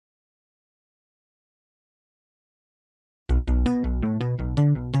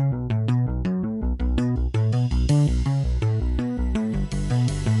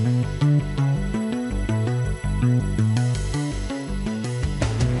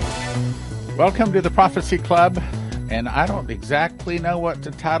Welcome to the Prophecy Club, and I don't exactly know what to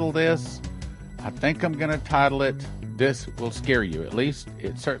title this. I think I'm going to title it, This Will Scare You. At least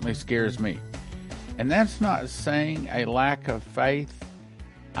it certainly scares me. And that's not saying a lack of faith.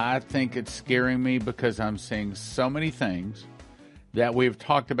 I think it's scaring me because I'm seeing so many things that we've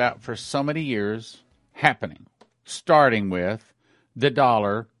talked about for so many years happening. Starting with the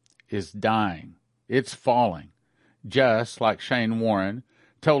dollar is dying. It's falling. Just like Shane Warren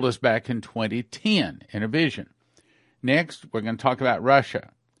told us back in 2010 in a vision. Next, we're going to talk about Russia.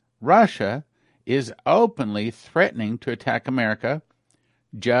 Russia is openly threatening to attack America,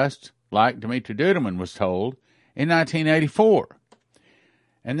 just like Dmitry Duduman was told in 1984.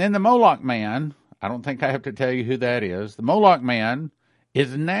 And then the Moloch man, I don't think I have to tell you who that is. The Moloch man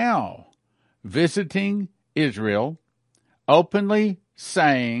is now visiting Israel, openly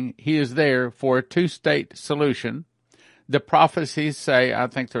saying he is there for a two-state solution. The prophecies say, I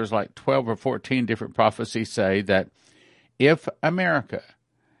think there's like 12 or 14 different prophecies say that if America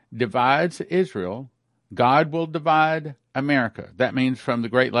divides Israel, God will divide America. That means from the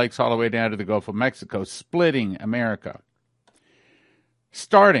Great Lakes all the way down to the Gulf of Mexico, splitting America.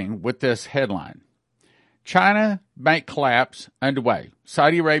 Starting with this headline, China bank collapse underway.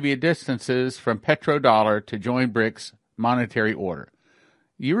 Saudi Arabia distances from petrodollar to join BRICS monetary order.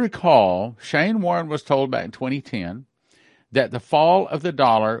 You recall, Shane Warren was told back in 2010 that the fall of the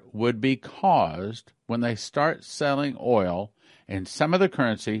dollar would be caused when they start selling oil and some other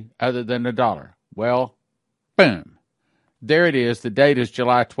currency other than the dollar. Well, boom. There it is. The date is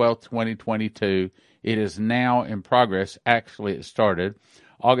July 12th, 2022. It is now in progress. Actually, it started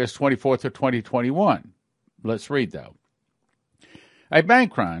August 24th of 2021. Let's read, though. A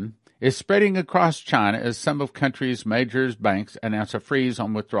bank run is spreading across China as some of country's major banks announce a freeze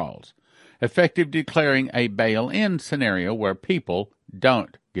on withdrawals, effective declaring a bail-in scenario where people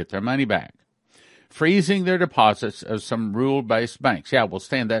don't get their money back, freezing their deposits of some rule-based banks. Yeah, well,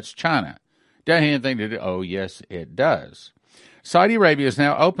 Stan, that's China. Doesn't have anything to do. Oh, yes, it does. Saudi Arabia is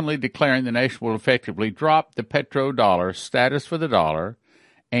now openly declaring the nation will effectively drop the petrodollar status for the dollar.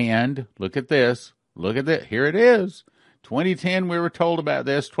 And look at this. Look at that. Here it is. 2010, we were told about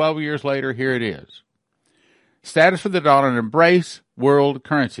this. 12 years later, here it is. Status for the dollar and embrace world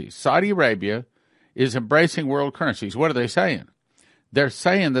currencies. Saudi Arabia is embracing world currencies. What are they saying? They're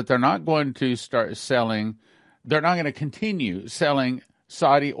saying that they're not going to start selling, they're not going to continue selling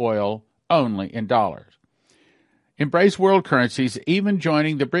Saudi oil only in dollars. Embrace world currencies, even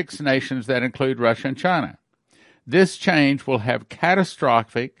joining the BRICS nations that include Russia and China. This change will have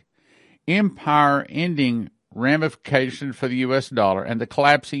catastrophic, empire-ending ramifications for the U.S. dollar and the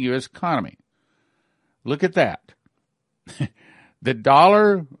collapsing U.S. economy. Look at that. The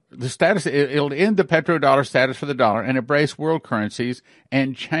dollar, the status, it'll end the petrodollar status for the dollar and embrace world currencies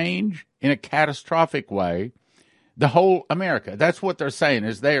and change in a catastrophic way the whole America. That's what they're saying,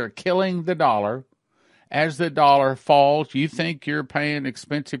 is they are killing the dollar. As the dollar falls, you think you're paying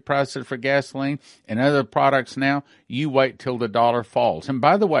expensive prices for gasoline and other products now, you wait till the dollar falls. And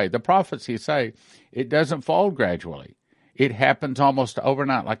by the way, the prophecies say it doesn't fall gradually. It happens almost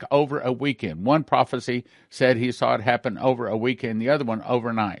overnight, like over a weekend. One prophecy said he saw it happen over a weekend, the other one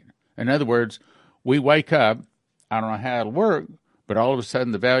overnight. In other words, we wake up, I don't know how it'll work, but all of a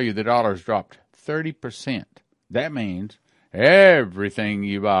sudden the value of the dollar has dropped 30%. That means everything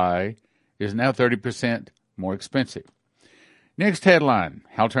you buy is now 30% more expensive. Next headline,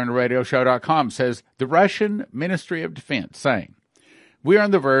 HalTurnerRadioShow.com says, the Russian Ministry of Defense saying, we are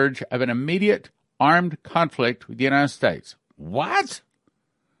on the verge of an immediate armed conflict with the United States. What?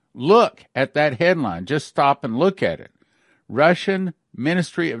 Look at that headline. Just stop and look at it. Russian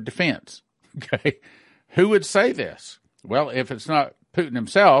Ministry of Defense. Okay. Who would say this? Well, if it's not Putin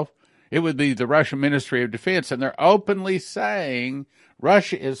himself, it would be the Russian Ministry of Defense. And they're openly saying,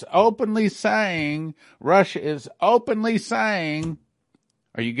 Russia is openly saying,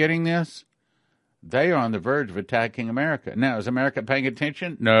 are you getting this? They are on the verge of attacking America. Now, is America paying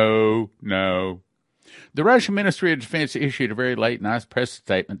attention? No. The Russian Ministry of Defense issued a very late night press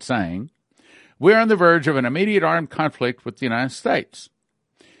statement saying, we're on the verge of an immediate armed conflict with the United States.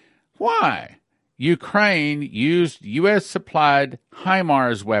 Why? Ukraine used U.S.-supplied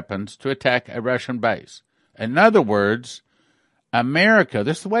HIMARS weapons to attack a Russian base. In other words, America,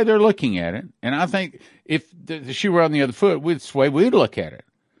 this is the way they're looking at it, and I think if the shoe were on the other foot, this is the way we'd look at it.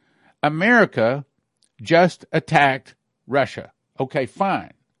 America just attacked Russia. Okay,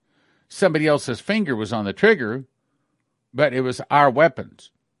 fine. Somebody else's finger was on the trigger, but it was our weapons.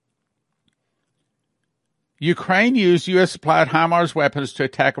 Ukraine used U.S.-supplied HIMARS weapons to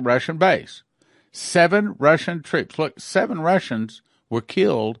attack a Russian base. 7 Russian troops, 7 Russians were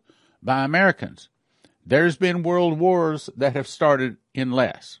killed by Americans. There's been world wars that have started in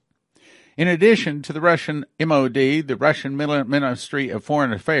less. In addition to the Russian MOD, the Russian Ministry of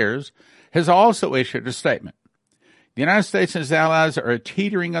Foreign Affairs has also issued a statement. The United States and its allies are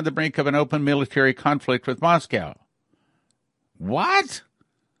teetering on the brink of an open military conflict with Moscow. What?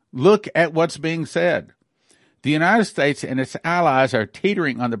 Look at what's being said. The United States and its allies are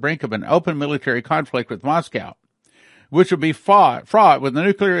teetering on the brink of an open military conflict with Moscow, which will be fraught with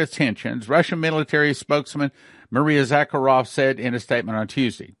nuclear tensions, Russian military spokesman Maria Zakharov said in a statement on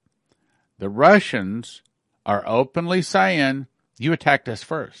Tuesday. The Russians are openly saying, you attacked us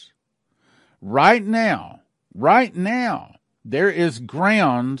first. Right now, there is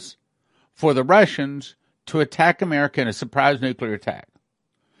grounds for the Russians to attack America in a surprise nuclear attack.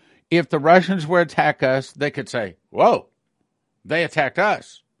 If the Russians were to attack us, they could say, whoa, they attacked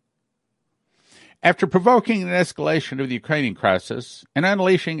us. After provoking an escalation of the Ukrainian crisis and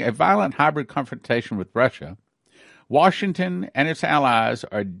unleashing a violent hybrid confrontation with Russia, Washington and its allies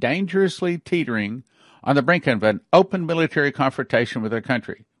are dangerously teetering on the brink of an open military confrontation with their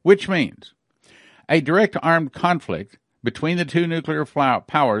country, which means a direct armed conflict between the two nuclear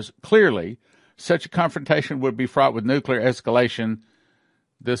powers. Clearly, such a confrontation would be fraught with nuclear escalation,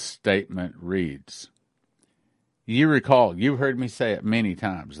 this statement reads. You recall, you've heard me say it many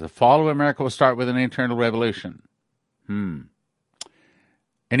times, the fall of America will start with an internal revolution. An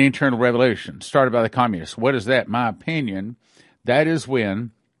internal revolution started by the communists. What is that? My opinion, that is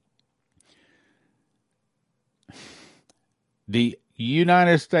when the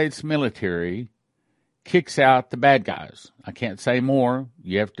United States military kicks out the bad guys. I can't say more.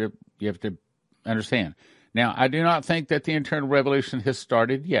 You have to understand. Now, I do not think that the internal revolution has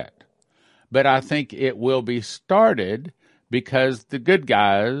started yet, but I think it will be started because the good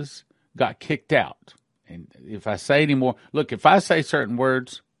guys got kicked out. And if I say any more, look, if I say certain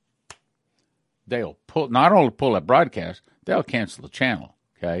words, they'll not only pull a broadcast, they'll cancel the channel,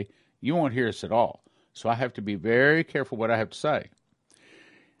 okay? You won't hear us at all. So I have to be very careful what I have to say.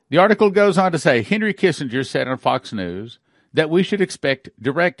 The article goes on to say, Henry Kissinger said on Fox News that we should expect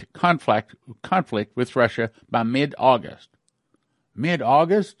direct conflict with Russia by mid-August.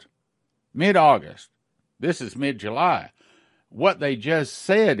 Mid-August? Mid-August. This is mid-July. What they just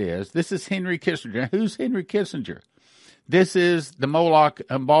said is, this is Henry Kissinger. Who's Henry Kissinger? This is the Moloch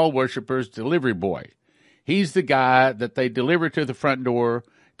and Baal worshippers' delivery boy. He's the guy that they deliver to the front door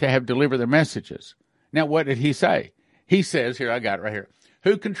to have deliver their messages. Now, what did he say? He says, here, I got it right here.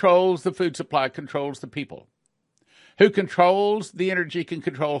 Who controls the food supply controls the people. Who controls the energy can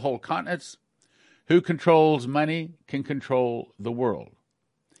control whole continents. Who controls money can control the world.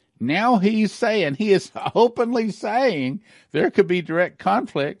 Now he is openly saying there could be direct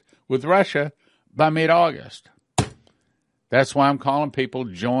conflict with Russia by mid-August. That's why I'm calling people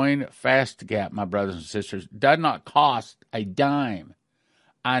join Fast Gap, my brothers and sisters. Does not cost a dime.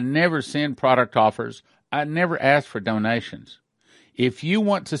 I never send product offers. I never ask for donations. If you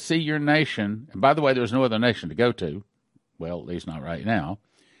want to see your nation, and by the way, there's no other nation to go to, well, at least not right now.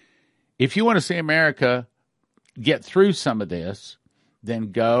 If you want to see America get through some of this,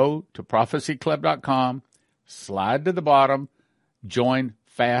 then go to prophecyclub.com, slide to the bottom, join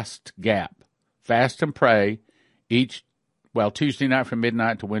Fast Gap. Fast and pray Tuesday night from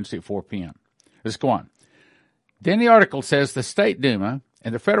midnight to Wednesday at 4 p.m. Let's go on. Then the article says the State Duma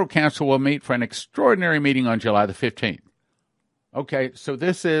and the Federal Council will meet for an extraordinary meeting on July the 15th. Okay, so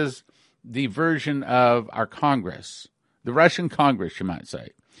this is the version of our Congress. The Russian Congress, you might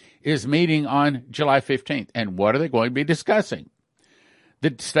say, is meeting on July 15th. And what are they going to be discussing?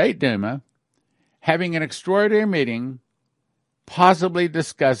 The State Duma having an extraordinary meeting, possibly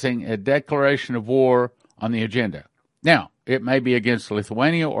discussing a declaration of war on the agenda. Now, it may be against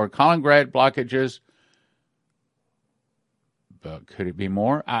Lithuania or Kaliningrad blockages, but could it be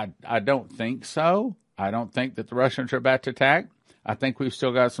more? I don't think so. I don't think that the Russians are about to attack. I think we've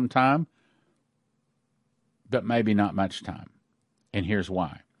still got some time, but maybe not much time. And here's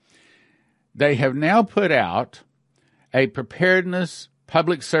why. They have now put out a preparedness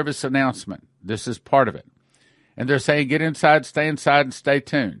public service announcement. This is part of it. And they're saying, get inside, and stay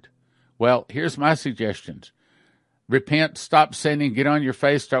tuned. Well, here's my suggestions. Repent, stop sinning, get on your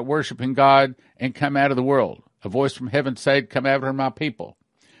face, start worshiping God, and come out of the world. A voice from heaven said, come out of my people,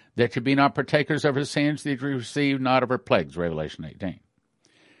 that you be not partakers of her sins, that you receive not of her plagues, Revelation 18.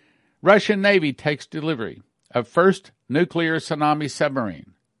 Russian Navy takes delivery of first nuclear tsunami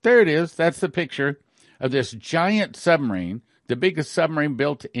submarine. There it is. That's the picture of this giant submarine, the biggest submarine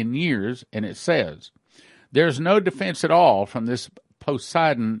built in years, and it says, there's no defense at all from this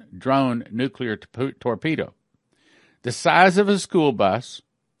Poseidon drone nuclear torpedo. The size of a school bus,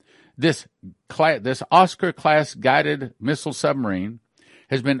 This Oscar-class guided missile submarine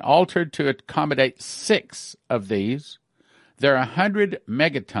has been altered to accommodate 6 of these. They're 100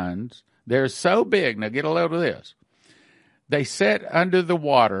 megatons. They're so big. Now get a load of this. They sit under the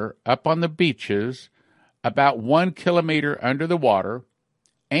water up on the beaches about 1 kilometer under the water,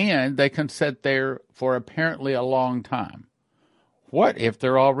 and they can sit there for apparently a long time. What if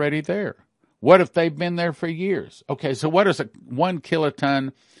they're already there? What if they've been there for years? Okay, so what does a 1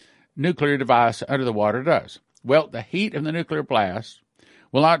 kiloton nuclear device under the water does? Well, the heat of the nuclear blast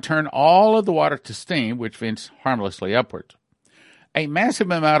will not turn all of the water to steam, which vents harmlessly upwards. A massive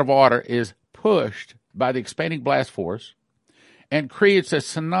amount of water is pushed by the expanding blast force and creates a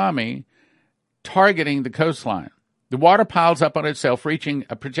tsunami targeting the coastline. The water piles up on itself, reaching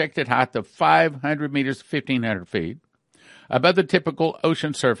a projected height of 500 meters, 1,500 feet, above the typical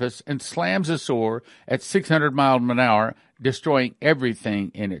ocean surface, and slams ashore at 600 miles an hour, destroying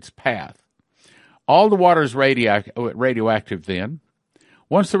everything in its path. All the water is radioactive then.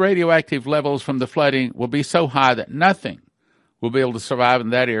 Once the radioactive levels from the flooding will be so high that nothing will be able to survive in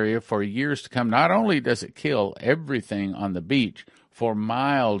that area for years to come. Not only does it kill everything on the beach for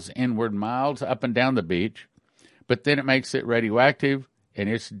miles inward, miles up and down the beach, but then it makes it radioactive and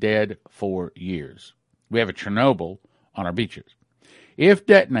it's dead for years. We have a Chernobyl on our beaches. If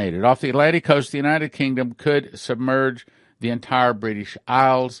detonated off the Atlantic coast, the United Kingdom could submerge the entire British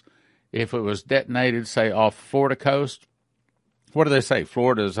Isles. If it was detonated, say, off Florida coast, what do they say?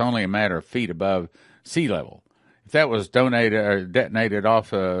 Florida is only a matter of feet above sea level. If that was detonated off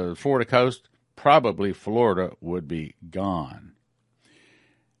the Florida coast, probably Florida would be gone.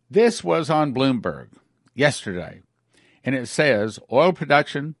 This was on Bloomberg yesterday, and it says oil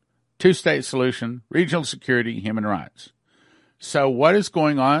production, 2-state solution, regional security, human rights. So what is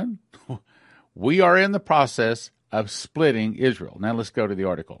going on? We are in the process of splitting Israel. Now let's go to the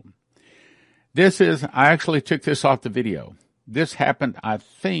article. I actually took this off the video. This happened, I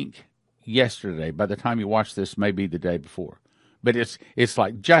think, yesterday. By the time you watch this, maybe the day before. But it's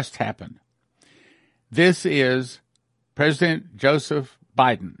like just happened. This is President Joseph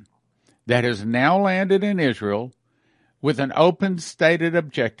Biden that has now landed in Israel with an open stated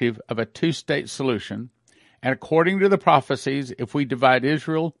objective of a 2-state solution. And according to the prophecies, if we divide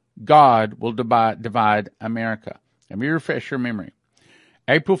Israel, God will divide America. Let me refresh your memory.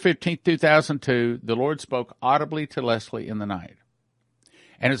 April 15, 2002, the Lord spoke audibly to Leslie in the night.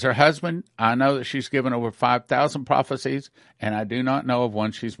 And as her husband, I know that she's given over 5,000 prophecies, and I do not know of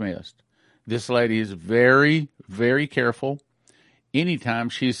one she's missed. This lady is very, very careful. Anytime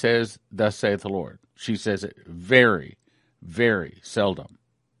she says, "Thus saith the Lord," she says it very, very seldom.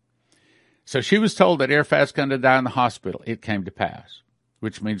 So she was told that Arafat's going to die in the hospital. It came to pass,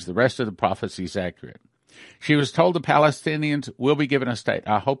 which means the rest of the prophecy is accurate. She was told the Palestinians will be given a state.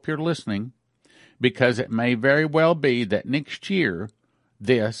 I hope you're listening, because it may very well be that next year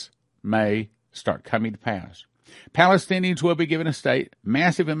this may start coming to pass. Palestinians will be given a state.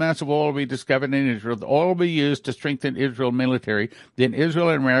 Massive amounts of oil will be discovered in Israel. The oil will be used to strengthen Israel military. Then Israel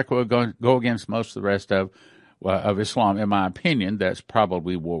and America will go against most of the rest of Islam. In my opinion, that's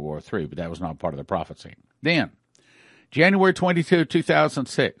probably World War III, but that was not part of the prophecy. Then, January 22,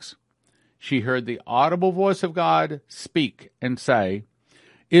 2006, she heard the audible voice of God speak and say,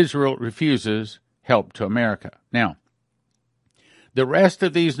 Israel refuses help to America. Now, the rest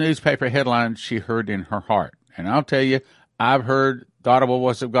of these newspaper headlines she heard in her heart. And I'll tell you, I've heard the audible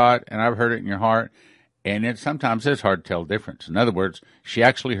voice of God, and I've heard it in your heart, and sometimes it's hard to tell the difference. In other words, she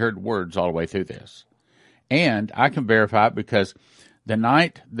actually heard words all the way through this. And I can verify it because the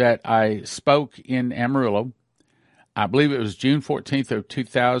night that I spoke in Amarillo, I believe it was June 14th of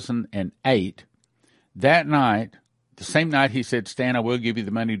 2008, that night, the same night he said, Stan, I will give you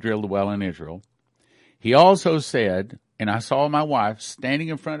the money to drill the well in Israel. He also said, and I saw my wife standing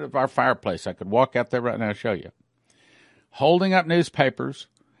in front of our fireplace. I could walk out there right now and show you. Holding up newspapers,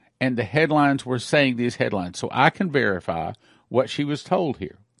 and the headlines were saying these headlines. So I can verify what she was told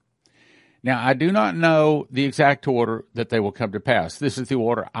here. Now, I do not know the exact order that they will come to pass. This is the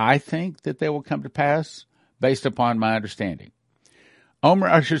order I think that they will come to pass based upon my understanding. Omer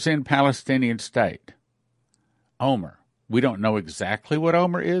ushers in Palestinian state. Omer. We don't know exactly what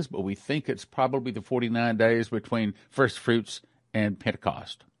Omer is, but we think it's probably the 49 days between first fruits and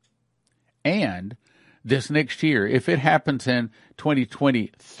Pentecost. And this next year, if it happens in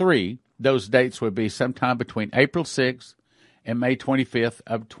 2023, those dates would be sometime between April 6th and May 25th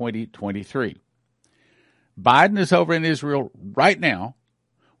of 2023. Biden is over in Israel right now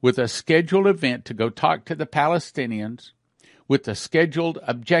with a scheduled event to go talk to the Palestinians with the scheduled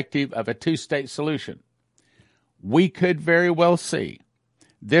objective of a 2-state solution. We could very well see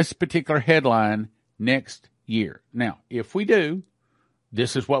this particular headline next year. Now, if we do,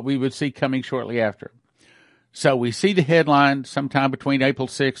 this is what we would see coming shortly after. So we see the headline sometime between April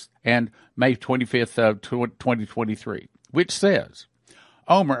 6th and May 25th of 2023, which says,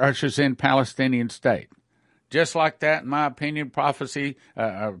 Omer ushers in Palestinian state. Just like that, in my opinion, Prophet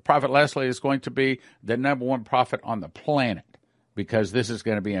Leslie is going to be the number one prophet on the planet because this is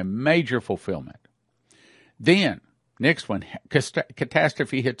going to be a major fulfillment. Then, next one,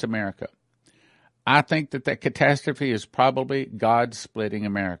 catastrophe hits America. I think that catastrophe is probably God splitting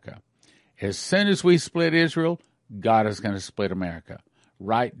America. As soon as we split Israel, God is going to split America,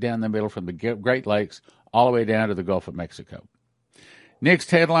 right down the middle from the Great Lakes all the way down to the Gulf of Mexico.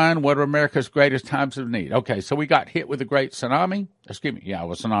 Next headline, what are America's greatest times of need? Okay, so we got hit with a great tsunami.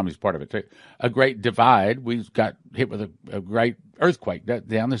 Tsunami's part of it too. A great divide. We got hit with a great earthquake that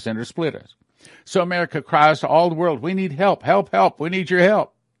down the center split us. So America cries to all the world, we need help, help, help. We need your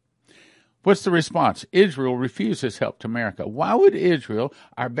help. What's the response? Israel refuses help to America. Why would Israel,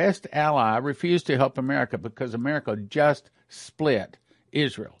 our best ally, refuse to help America? Because America just split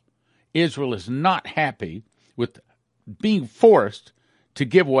Israel. Israel is not happy with being forced to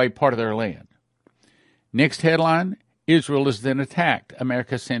give away part of their land. Next headline, Israel is then attacked.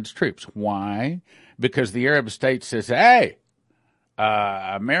 America sends troops. Why? Because the Arab state says, hey,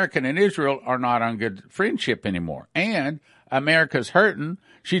 America and Israel are not on good friendship anymore. And America's hurting.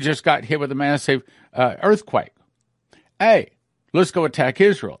 She just got hit with a massive earthquake. Hey, let's go attack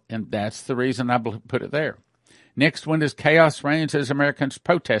Israel. And that's the reason I put it there. Next one is chaos reigns as Americans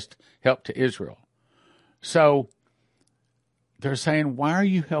protest help to Israel. So they're saying, why are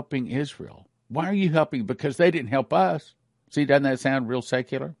you helping Israel? Why are you helping? Because they didn't help us. See, doesn't that sound real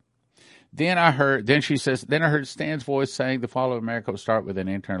secular? Then I heard Stan's voice saying the fall of America will start with an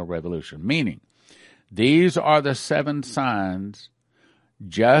internal revolution, meaning these are the 7 signs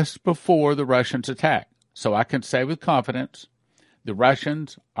just before the Russians attack. So I can say with confidence, the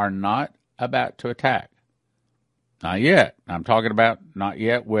Russians are not about to attack. Not yet. I'm talking about not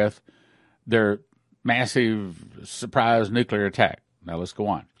yet with their massive surprise nuclear attack. Now let's go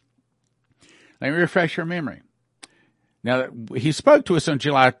on. Let me refresh your memory. Now, he spoke to us on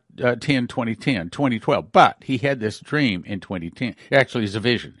July 10, 2012, but he had this dream in 2010. Actually, it's a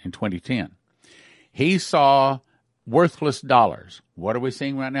vision in 2010. He saw worthless dollars. What are we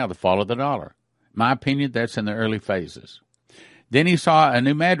seeing right now? The fall of the dollar. In my opinion, that's in the early phases. Then he saw a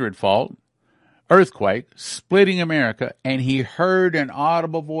New Madrid fault, earthquake, splitting America, and he heard an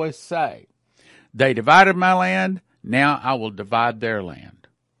audible voice say, they divided my land, now I will divide their land.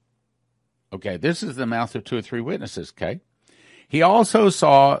 Okay, this is the mouth of 2 or 3 witnesses, okay? He also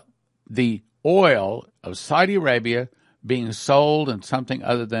saw the oil of Saudi Arabia being sold in something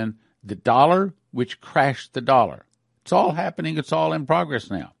other than the dollar, which crashed the dollar. It's all happening. It's all in progress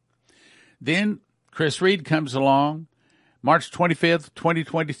now. Then Chris Reed comes along, March 25th,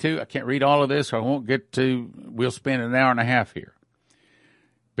 2022. I can't read all of this, or we'll spend an hour and a half here.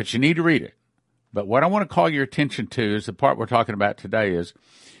 But you need to read it. But what I want to call your attention to is the part we're talking about today is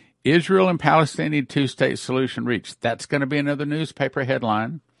Israel and Palestinian 2-state solution reached. That's going to be another newspaper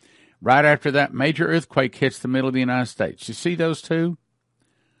headline. Right after that, major earthquake hits the middle of the United States. You see those two?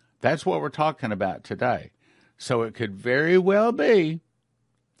 That's what we're talking about today. So it could very well be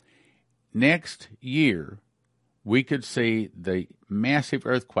next year we could see the massive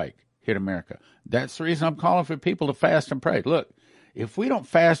earthquake hit America. That's the reason I'm calling for people to fast and pray. Look, if we don't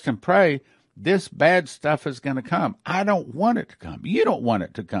fast and pray, this bad stuff is going to come. I don't want it to come. You don't want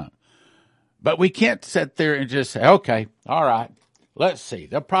it to come. But we can't sit there and just say, okay, all right, let's see.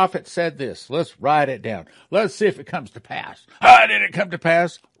 The prophet said this. Let's write it down. Let's see if it comes to pass. Did it come to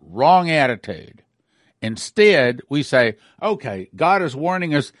pass? Wrong attitude. Instead, we say, okay, God is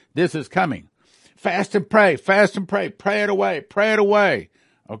warning us this is coming. Fast and pray, pray it away, pray it away.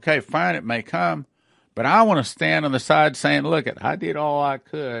 Okay, fine, it may come. But I want to stand on the side saying, look, I did all I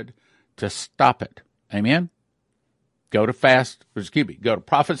could to stop it. Amen? Go to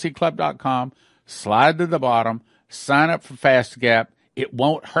prophecyclub.com, slide to the bottom, sign up for Fast Gap. It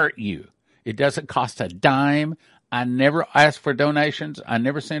won't hurt you. It doesn't cost a dime. I never ask for donations. I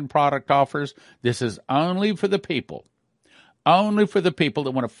never send product offers. This is only for the people. Only for the people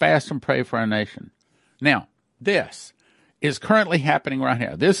that want to fast and pray for our nation. Now, this is currently happening right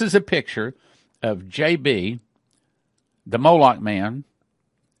now. This is a picture of JB, the Moloch man.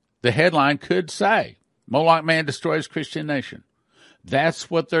 The headline could say, Moloch man destroys Christian nation. That's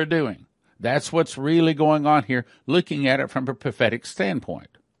what they're doing. That's what's really going on here, looking at it from a prophetic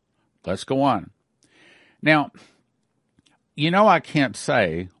standpoint. Let's go on. Now, I can't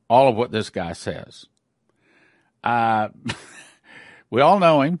say all of what this guy says. We all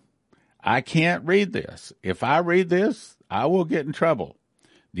know him. I can't read this. If I read this, I will get in trouble.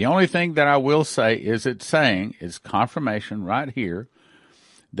 The only thing that I will say is it's confirmation right here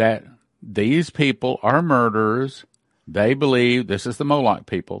that these people are murderers. They believe, this is the Moloch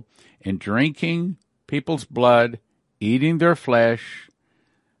people, in drinking people's blood, eating their flesh.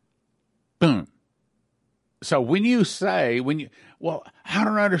 Boom. So when you say, well, I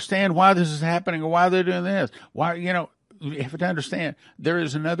don't understand why this is happening or why they're doing this. Why, you have to understand there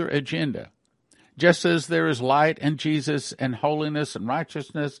is another agenda. Just as there is light and Jesus and holiness and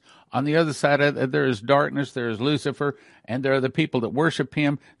righteousness, on the other side of it, there is darkness, there is Lucifer, and there are the people that worship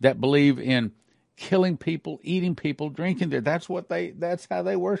him that believe in killing people, eating people, drinking. That's how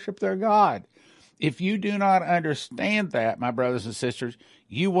they worship their God. If you do not understand that, my brothers and sisters,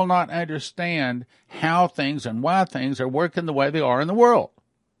 you will not understand how things and why things are working the way they are in the world.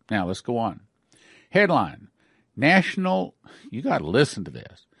 Now, let's go on. Headline, you got to listen to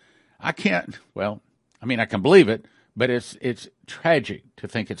this. I can believe it, but it's tragic to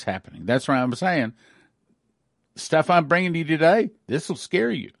think it's happening. That's why I'm saying, stuff I'm bringing to you today, this will scare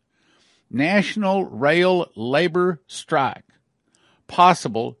you. National Rail Labor Strike,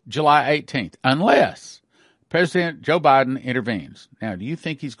 possible July 18th, unless President Joe Biden intervenes. Now, do you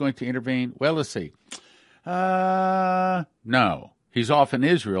think he's going to intervene? Well, let's see. No. He's off in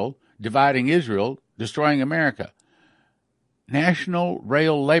Israel, dividing Israel, destroying America. National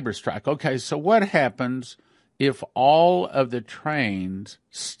Rail Labor Strike. Okay, so what happens if all of the trains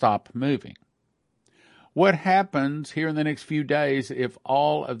stop moving? What happens here in the next few days if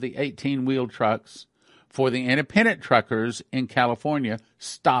all of the 18-wheel trucks for the independent truckers in California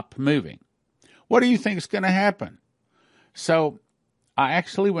stop moving? What do you think is going to happen? So I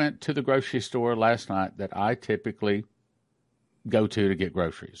actually went to the grocery store last night that I typically go to get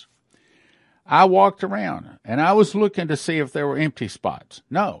groceries. I walked around, and I was looking to see if there were empty spots.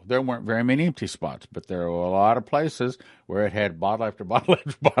 No, there weren't very many empty spots, but there were a lot of places where it had bottle after bottle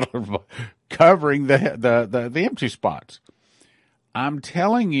after bottle covering the empty spots. I'm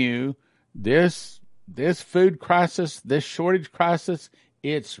telling you, this food crisis, this shortage crisis,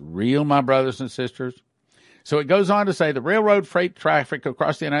 it's real, my brothers and sisters. So it goes on to say the railroad freight traffic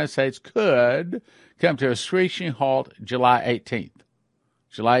across the United States could come to a screeching halt July 18th.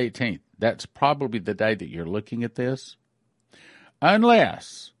 July 18th. That's probably the day that you're looking at this.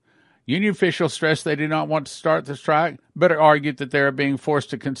 Unless union officials stress they do not want to start the strike, but argued that they are being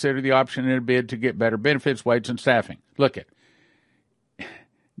forced to consider the option in a bid to get better benefits, wage, and staffing. Look it.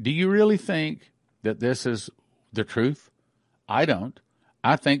 Do you really think that this is the truth? I don't.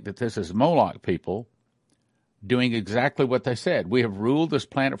 I think that this is Moloch people doing exactly what they said. We have ruled this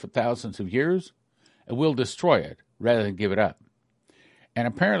planet for thousands of years, and we'll destroy it rather than give it up. And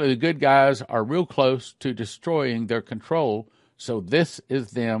apparently the good guys are real close to destroying their control, so this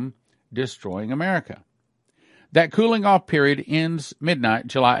is them destroying America. That cooling off period ends midnight,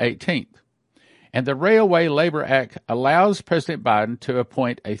 July 18th. And the Railway Labor Act allows President Biden to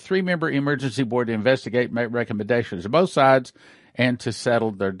appoint a 3-member emergency board to investigate and make recommendations to both sides and to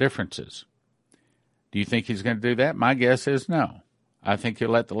settle their differences. Do you think he's going to do that? My guess is no. I think he'll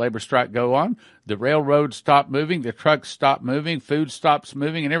let the labor strike go on. The railroads stop moving, the trucks stop moving, food stops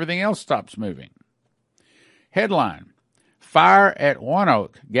moving, and everything else stops moving. Headline, fire at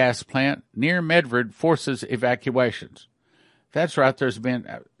ONEOK gas plant near Medford forces evacuations. That's right, there's been,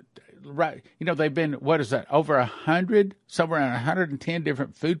 they've been, over 100, somewhere around 110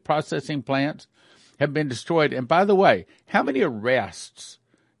 different food processing plants have been destroyed. And by the way, how many arrests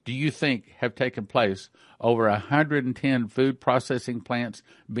do you think have taken place over 110 food processing plants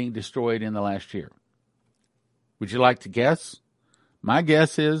being destroyed in the last year? Would you like to guess? My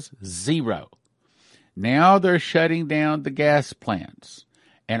guess is 0. Now they're shutting down the gas plants.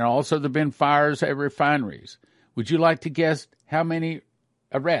 And also there have been fires at refineries. Would you like to guess how many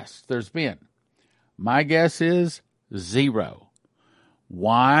arrests there's been? My guess is 0.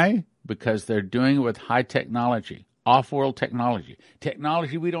 Why? Because they're doing it with high technology. Off-world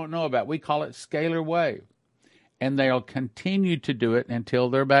technology we don't know about. We call it scalar wave. And they'll continue to do it until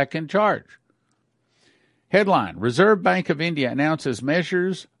they're back in charge. Headline, Reserve Bank of India announces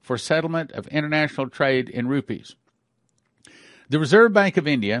measures for settlement of international trade in rupees. The Reserve Bank of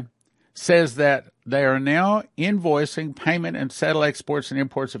India says that they are now invoicing payment and settle exports and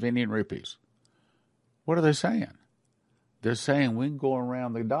imports of Indian rupees. What are they saying? They're saying we can go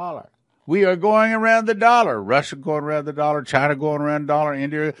around the dollar. We are going around the dollar. Russia going around the dollar. China going around the dollar.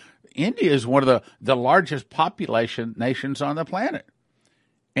 India is one of the largest population nations on the planet.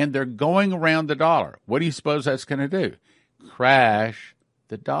 And they're going around the dollar. What do you suppose that's going to do? Crash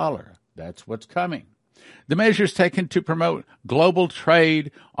the dollar. That's what's coming. The measures taken to promote global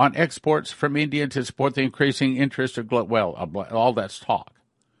trade on exports from India to support the increasing interest of all that's talk.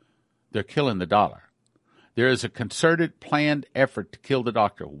 They're killing the dollar. There is a concerted, planned effort to kill the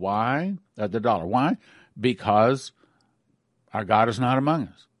dollar. Why? Why? Because our God is not among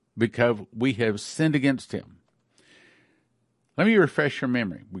us. Because we have sinned against him. Let me refresh your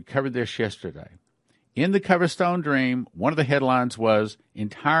memory. We covered this yesterday. In the Coverstone Dream, one of the headlines was,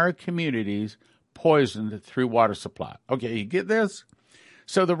 entire communities poisoned through water supply. Okay, you get this?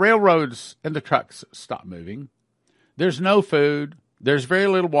 So the railroads and the trucks stop moving. There's no food. There's very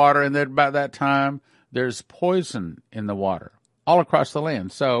little water. And then about that time, there's poison in the water all across the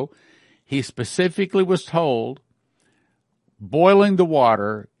land. So he specifically was told boiling the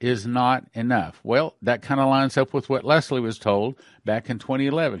water is not enough. Well, that kind of lines up with what Leslie was told back in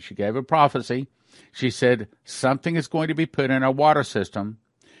 2011. She gave a prophecy. She said, something is going to be put in our water system.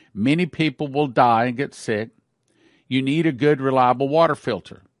 Many people will die and get sick. You need a good, reliable water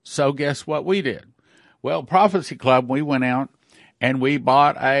filter. So guess what we did? Well, Prophecy Club, we went out and we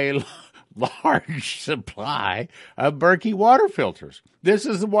bought a large supply of Berkey water filters. This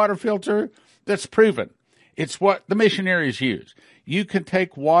is the water filter that's proven. It's what the missionaries use. You can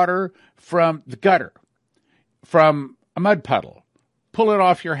take water from the gutter, from a mud puddle, pull it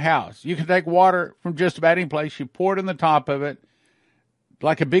off your house. You can take water from just about any place. You pour it in the top of it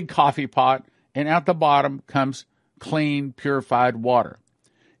like a big coffee pot, and out the bottom comes clean, purified water.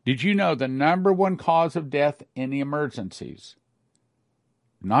 Did you know the number one cause of death in the emergencies?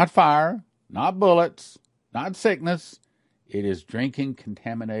 Not fire, not bullets, not sickness. It is drinking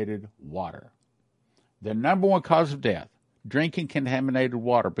contaminated water. The number one cause of death, drinking contaminated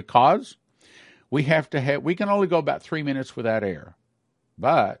water, because we can only go about 3 minutes without air,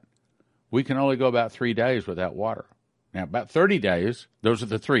 but we can only go about 3 days without water. Now, about 30 days, those are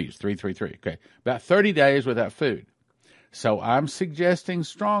the threes, 3, 3, 3. Okay, about 30 days without food. So I'm suggesting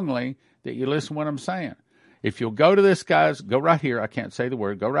strongly that you listen to what I'm saying. If you'll go to this, guys, go right here. I can't say the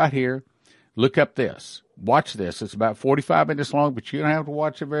word. Go right here. Look up this. Watch this. It's about 45 minutes long, but you don't have to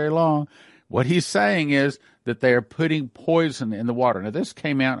watch it very long. What he's saying is that they are putting poison in the water. Now, this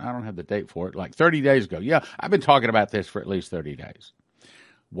came out, I don't have the date for it, like 30 days ago. Yeah, I've been talking about this for at least 30 days.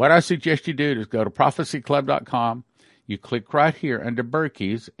 What I suggest you do is go to prophecyclub.com. You click right here under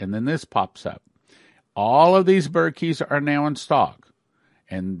Berkeys, and then this pops up. All of these Berkeys are now in stock.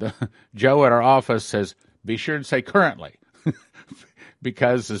 And Joe at our office says, be sure to say currently.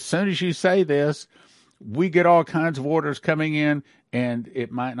 Because as soon as you say this, we get all kinds of orders coming in, and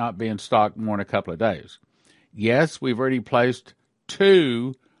it might not be in stock more than a couple of days. Yes, we've already placed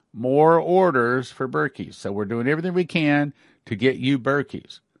 2 more orders for Berkeys, so we're doing everything we can to get you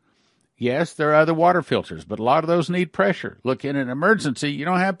Berkeys. Yes, there are other water filters, but a lot of those need pressure. Look, in an emergency, you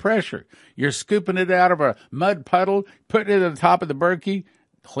don't have pressure. You're scooping it out of a mud puddle, putting it at the top of the Berkey,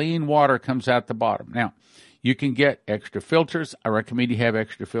 clean water comes out the bottom. Now, you can get extra filters. I recommend you have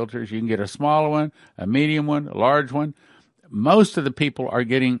extra filters. You can get a smaller one, a medium one, a large one. Most of the people are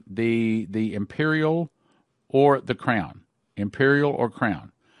getting the Imperial or the Crown. Imperial or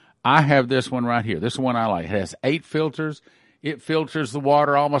Crown. I have this one right here. This is one I like. It has 8 filters. It filters the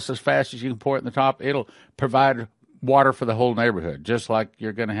water almost as fast as you can pour it in the top. It'll provide water for the whole neighborhood, just like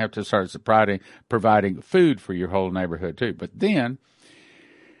you're going to have to start providing food for your whole neighborhood too. But then,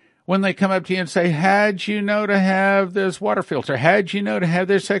 when they come up to you and say, how'd you know to have this water filter? How'd you know to have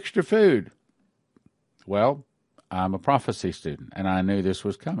this extra food? Well, I'm a prophecy student, and I knew this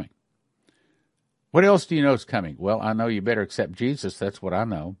was coming. What else do you know is coming? Well, I know you better accept Jesus. That's what I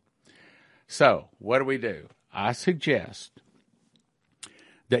know. So, what do? I suggest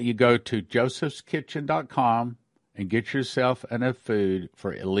that you go to josephskitchen.com and get yourself enough food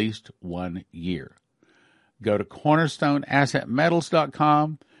for at least 1 year. Go to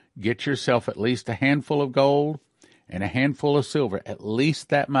cornerstoneassetmetals.com. Get yourself at least a handful of gold and a handful of silver, at least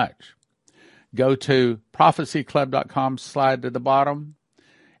that much. Go to prophecyclub.com, slide to the bottom,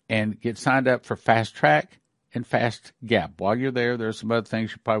 and get signed up for Fast Track and Fast Gap. While you're there, there's some other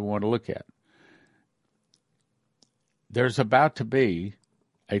things you probably want to look at. There's about to be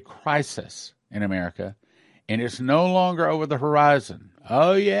a crisis in America, and it's no longer over the horizon.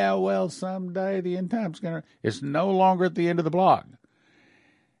 Oh, yeah, well, someday the end time's going to... It's no longer at the end of the block.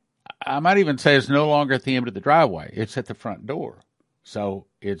 I might even say it's no longer at the end of the driveway. It's at the front door. So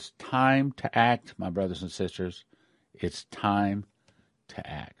it's time to act, my brothers and sisters. It's time to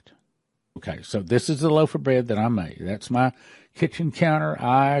act. Okay, so this is the loaf of bread that I made. That's my kitchen counter.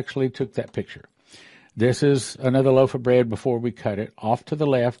 I actually took that picture. This is another loaf of bread before we cut it. Off to the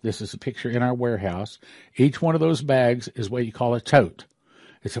left, this is a picture in our warehouse. Each one of those bags is what you call a tote.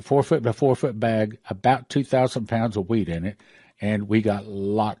 It's a 4 foot by 4 foot bag, about 2,000 pounds of wheat in it. And we got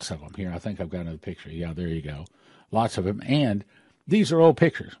lots of them here. I think I've got another picture. Yeah, there you go. Lots of them. And these are old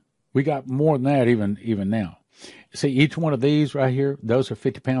pictures. We got more than that even now. See, each one of these right here, those are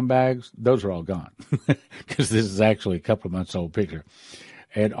 50-pound bags. Those are all gone because this is actually a couple of months old picture.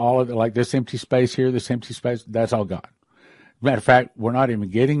 And all of it, like this empty space here, this empty space, that's all gone. Matter of fact, we're not even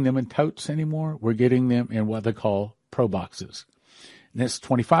getting them in totes anymore. We're getting them in what they call pro boxes. And it's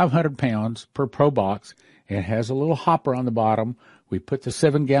 2,500 pounds per pro box. It has a little hopper on the bottom. We put the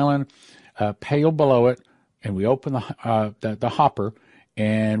 7-gallon pail below it, and we open the hopper,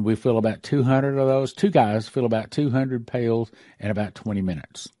 and we fill about 200 of those. Two guys fill about 200 pails in about 20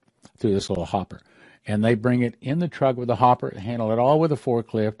 minutes through this little hopper. And they bring it in the truck with the hopper, handle it all with a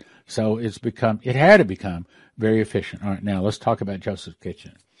forklift. So it had to become very efficient. All right, now let's talk about Joseph's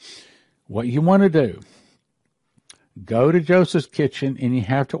Kitchen. What you want to do, go to Joseph's Kitchen, and you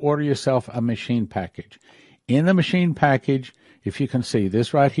have to order yourself a machine package. In the machine package, if you can see,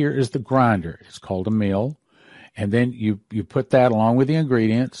 this right here is the grinder. It's called a mill. And then you put that along with the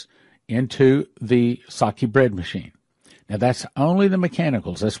ingredients into the sake bread machine. Now, that's only the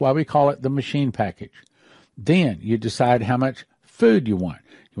mechanicals. That's why we call it the machine package. Then you decide how much food you want.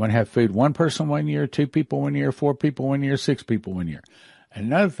 You want to have food 1 person 1 year, 2 people 1 year, 4 people 1 year, 6 people 1 year.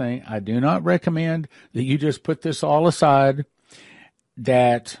 Another thing, I do not recommend that you just put this all aside,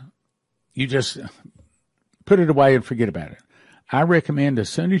 that you just put it away and forget about it. I recommend as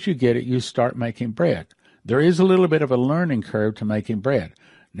soon as you get it, you start making bread. There is a little bit of a learning curve to making bread.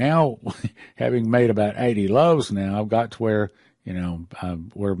 Now, having made about 80 loaves now, I've got to where,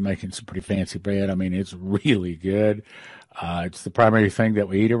 we're making some pretty fancy bread. I mean, it's really good. It's the primary thing that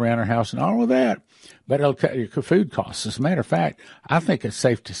we eat around our house and all of that. But it'll cut your food costs. As a matter of fact, I think it's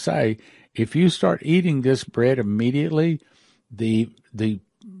safe to say if you start eating this bread immediately, the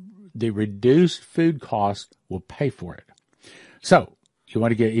reduced food cost will pay for it. So you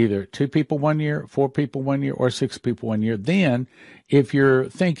want to get either 2 people 1 year, 4 people 1 year, or 6 people 1 year. Then, if you're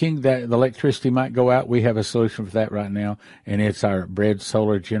thinking that the electricity might go out, we have a solution for that right now, and it's our bread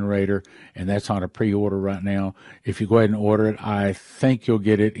solar generator, and that's on a pre-order right now. If you go ahead and order it, I think you'll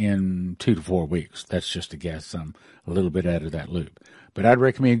get it in 2 to 4 weeks. That's just a guess. I'm a little bit out of that loop. But I'd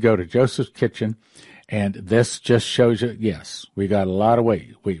recommend go to Joseph's Kitchen, and this just shows you, yes, we got a lot of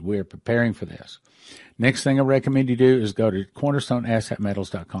weight. We're preparing for this. Next thing I recommend you do is go to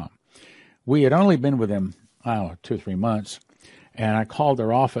cornerstoneassetmetals.com. We had only been with them, 2 or 3 months, and I called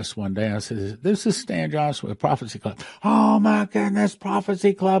their office one day. I said, "This is Stan Johnson with Prophecy Club." "Oh, my goodness,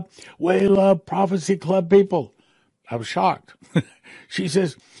 Prophecy Club. We love Prophecy Club people." I was shocked. She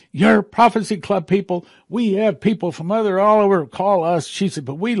says, "You're Prophecy Club people. We have people from all over call us." She said,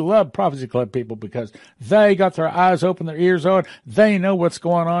 "But we love Prophecy Club people because they got their eyes open, their ears on. They know what's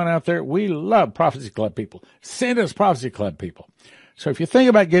going on out there. We love Prophecy Club people. Send us Prophecy Club people." So if you think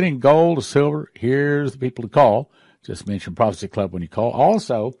about getting gold or silver, here's the people to call. Just mention Prophecy Club when you call.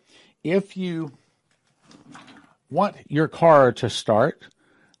 Also, if you want your car to start,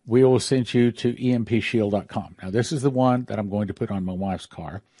 we will send you to empshield.com. Now, this is the one that I'm going to put on my wife's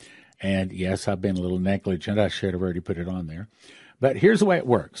car. And yes, I've been a little negligent. I should have already put it on there. But here's the way it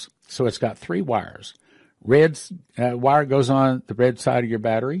works. So it's got 3 wires. Red wire goes on the red side of your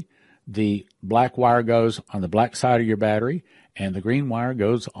battery. The black wire goes on the black side of your battery. And the green wire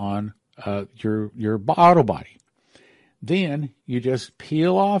goes on your auto body. Then you just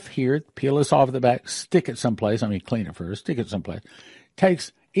peel this off the back, stick it someplace. Clean it first, stick it someplace.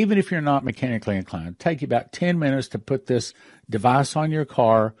 Takes, even if you're not mechanically inclined, take you about 10 minutes to put this device on your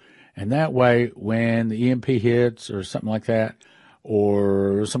car. And that way, when the EMP hits or something like that,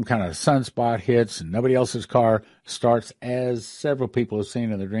 or some kind of sunspot hits and nobody else's car starts, as several people have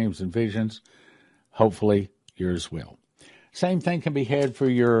seen in their dreams and visions, hopefully yours will. Same thing can be had for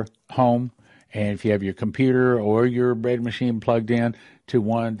your home. And if you have your computer or your bread machine plugged in to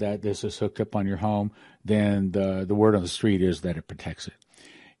one that this is hooked up on your home, then the word on the street is that it protects it.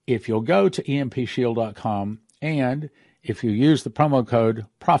 If you'll go to empshield.com, and if you use the promo code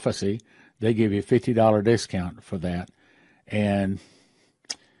PROPHECY, they give you a $50 discount for that. And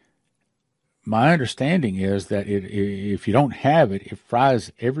my understanding is that if you don't have it, it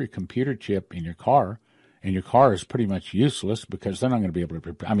fries every computer chip in your car. And your car is pretty much useless because they're not going to be able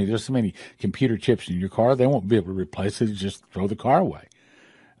to. There's so many computer chips in your car, they won't be able to replace it. Just throw the car away.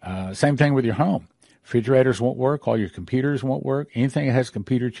 Same thing with your home. Refrigerators won't work. All your computers won't work. Anything that has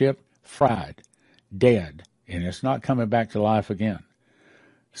computer chip, fried, dead, and it's not coming back to life again.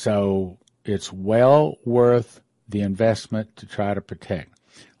 So it's well worth the investment to try to protect,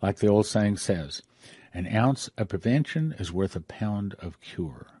 like the old saying says. An ounce of prevention is worth a pound of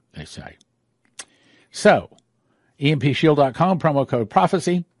cure, they say. So, EMPShield.com, promo code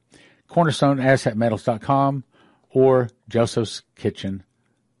Prophecy, CornerstoneAssetMetals.com, or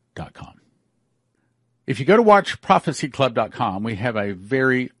Joseph'sKitchen.com. If you go to WatchProphecyClub.com, we have a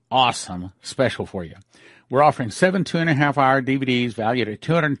very awesome special for you. We're offering 7 2.5-hour DVDs valued at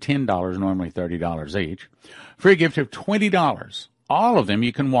 $210, normally $30 each, for a gift of $20. All of them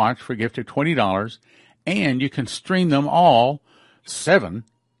you can watch for a gift of $20, and you can stream them all, 7,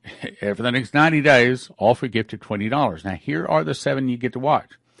 for the next 90 days, all for a gift of $20. Now, here are the 7 you get to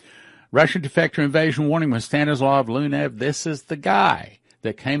watch. Russian defector invasion warning with Stanislav Lunev. This is the guy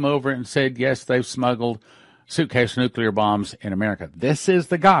that came over and said, yes, they've smuggled suitcase nuclear bombs in America. This is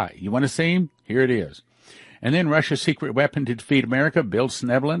the guy. You want to see him? Here it is. And then Russia's secret weapon to defeat America, Bill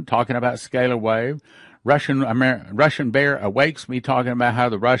Snevelin, talking about scalar wave. Russian bear awakes, me talking about how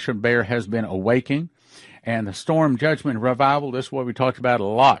the Russian bear has been awaking. And the storm judgment revival, this is what we talked about a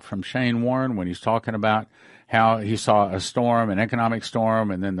lot from Shane Warren when he's talking about how he saw a storm, an economic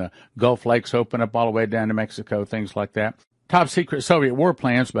storm, and then the Gulf Lakes open up all the way down to Mexico, things like that. Top Secret Soviet War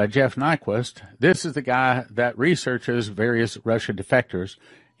Plans by Jeff Nyquist. This is the guy that researches various Russian defectors.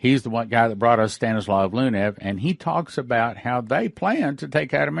 He's the one guy that brought us Stanislav Lunev, and he talks about how they plan to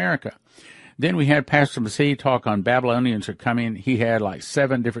take out America. Then we had Pastor Massey talk on Babylonians are coming. He had like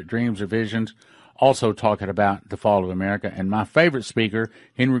 7 different dreams or visions, also talking about the fall of America. And my favorite speaker,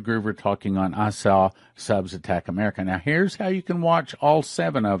 Henry Groover, talking on I Saw Subs Attack America. Now, here's how you can watch all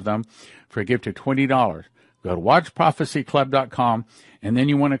 7 of them for a gift of $20. Go to WatchProphecyClub.com, and then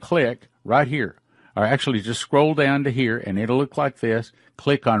you want to click right here. Or actually just scroll down to here, and it'll look like this.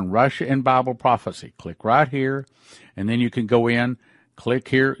 Click on Russia and Bible Prophecy. Click right here, and then you can go in, click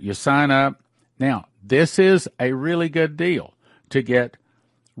here, you sign up. Now, this is a really good deal to get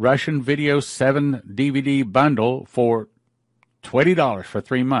Russian Video 7 DVD bundle for $20 for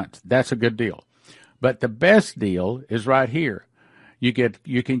 3 months. That's a good deal. But the best deal is right here. You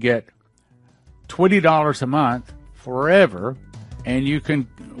can get $20 a month forever, and you can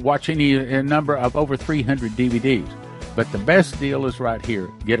watch a number of over 300 DVDs. But the best deal is right here.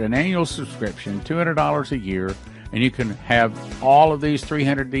 Get an annual subscription, $200 a year, and you can have all of these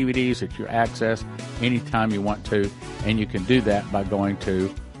 300 DVDs at your access anytime you want to, and you can do that by going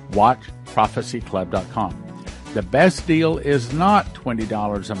to WatchProphecyClub.com. The best deal is not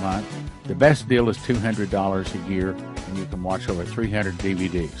 $20 a month. The best deal is $200 a year, and you can watch over 300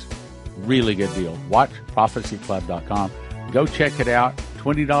 DVDs. Really good deal. WatchProphecyClub.com. Go check it out.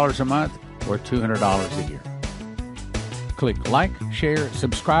 $20 a month or $200 a year. Click like, share,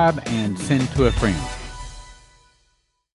 subscribe, and send to a friend.